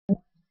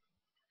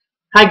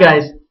Hi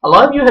guys, a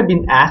lot of you have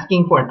been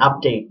asking for an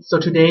update, so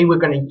today we're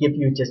going to give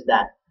you just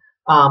that.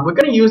 We're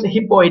going to use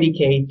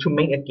Hippo-ADK to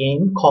make a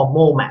game called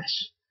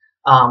MoleMash,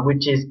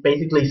 which is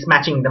basically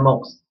smashing the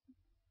moles.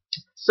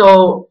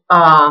 So,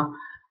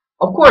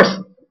 of course,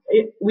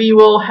 we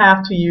will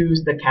have to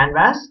use the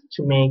canvas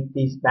to make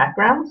these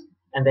backgrounds,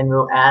 and then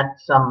we'll add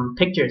some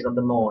pictures of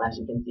the mole, as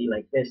you can see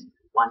like this,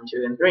 1,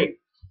 2, and 3.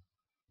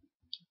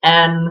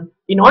 And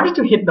in order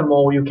to hit the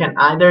mole, you can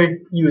either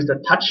use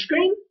the touch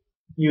screen,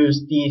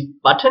 use these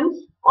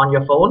buttons on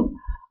your phone,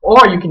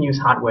 or you can use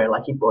hardware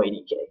like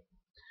Hippo-ADK.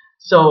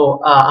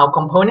 So our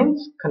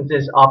components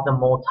consist of the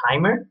mole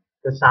timer,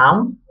 the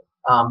sound,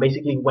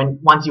 basically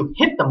once you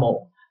hit the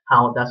mole,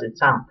 how does it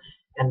sound,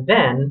 and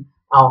then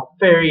our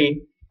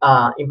very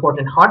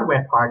important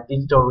hardware part,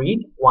 digital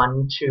read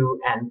 1, 2,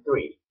 and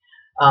 3.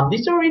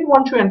 Digital read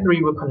 1, 2, and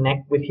 3 will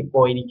connect with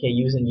Hippo-ADK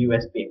using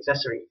USB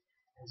accessory,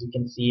 as you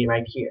can see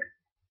right here.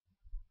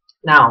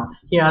 Now,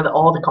 here are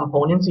all the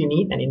components you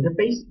need, an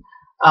interface.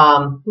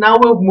 Now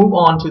we'll move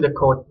on to the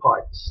code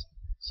parts.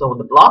 So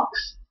the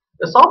blocks,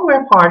 the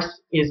software parts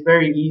is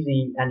very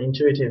easy and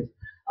intuitive.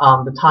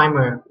 The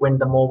timer when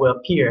the mole will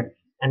appear,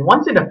 and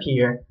once it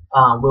appears,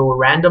 we will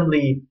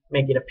randomly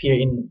make it appear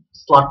in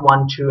slot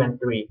 1, 2, and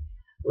 3,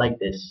 like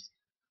this.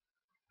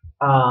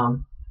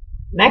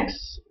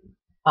 Next,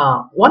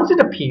 once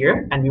it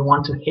appears and we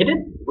want to hit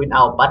it with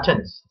our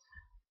buttons.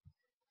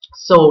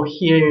 So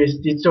here is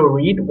digital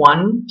read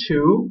 1,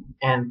 2,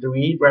 and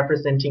 3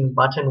 representing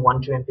button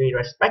 1, 2, and 3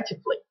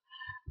 respectively.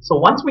 So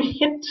once we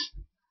hit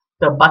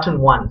the button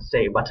 1,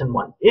 say button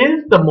 1,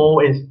 if the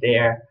mole is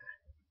there,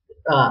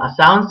 a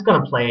sound is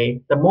going to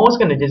play, the mole is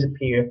going to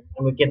disappear,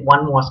 and we get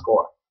one more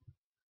score.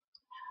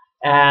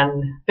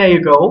 And there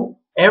you go.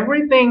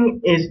 Everything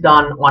is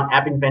done on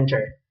App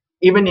Inventor,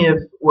 even if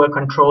we're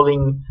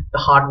controlling the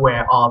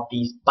hardware of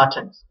these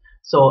buttons.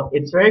 So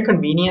it's very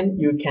convenient.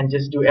 You can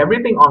just do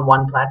everything on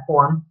one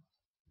platform.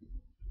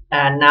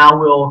 And now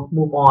we'll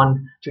move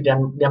on to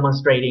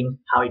demonstrating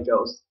how it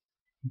goes.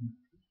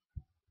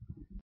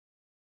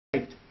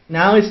 Right.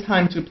 Now it's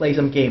time to play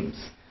some games.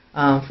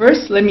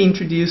 First, let me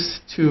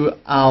introduce to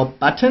our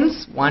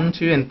buttons 1,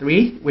 2, and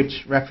 3,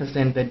 which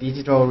represent the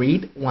digital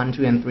read 1,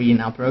 2, and 3 in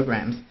our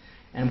programs.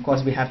 And of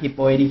course, we have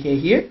Hippo-ADK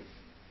here.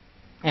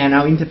 And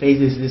our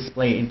interface is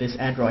displayed in this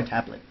Android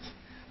tablet.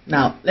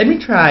 Now, let me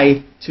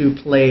try to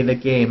play the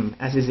game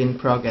as is in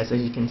progress.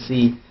 As you can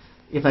see,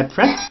 if I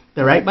press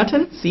the right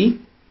button,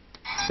 see,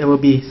 there will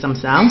be some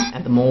sound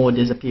and the mole will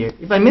disappear.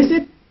 If I miss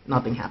it,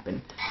 nothing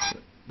happened.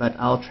 But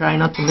I'll try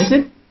not to miss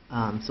it.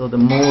 So the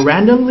mole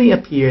randomly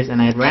appears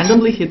and I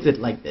randomly hit it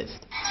like this.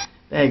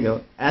 There you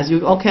go. As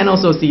you all can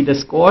also see, the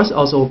scores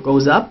also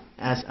goes up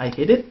as I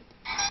hit it.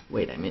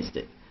 Wait, I missed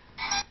it.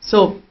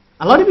 So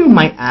a lot of you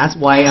might ask,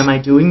 why am I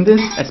doing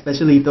this?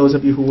 Especially those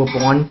of you who were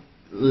born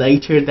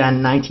later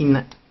than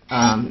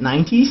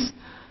 1990s.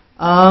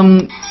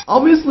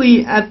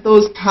 Obviously at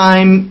those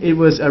time it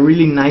was a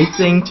really nice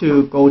thing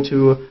to go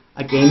to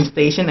a game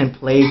station and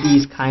play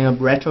these kind of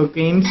retro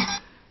games.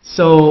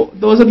 So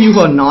those of you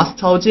who are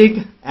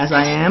nostalgic as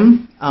I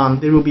am,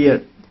 this will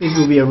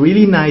be a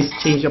really nice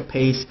change of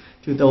pace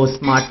to those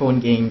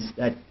smartphone games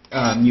that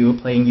you were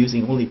playing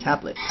using only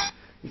tablets.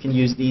 You can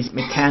use these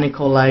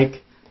mechanical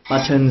like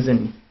buttons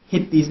and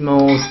hit these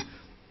moles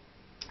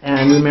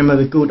and remember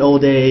the good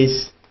old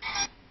days.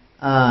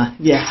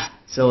 Yeah,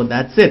 so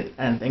that's it,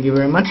 and thank you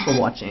very much for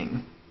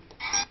watching.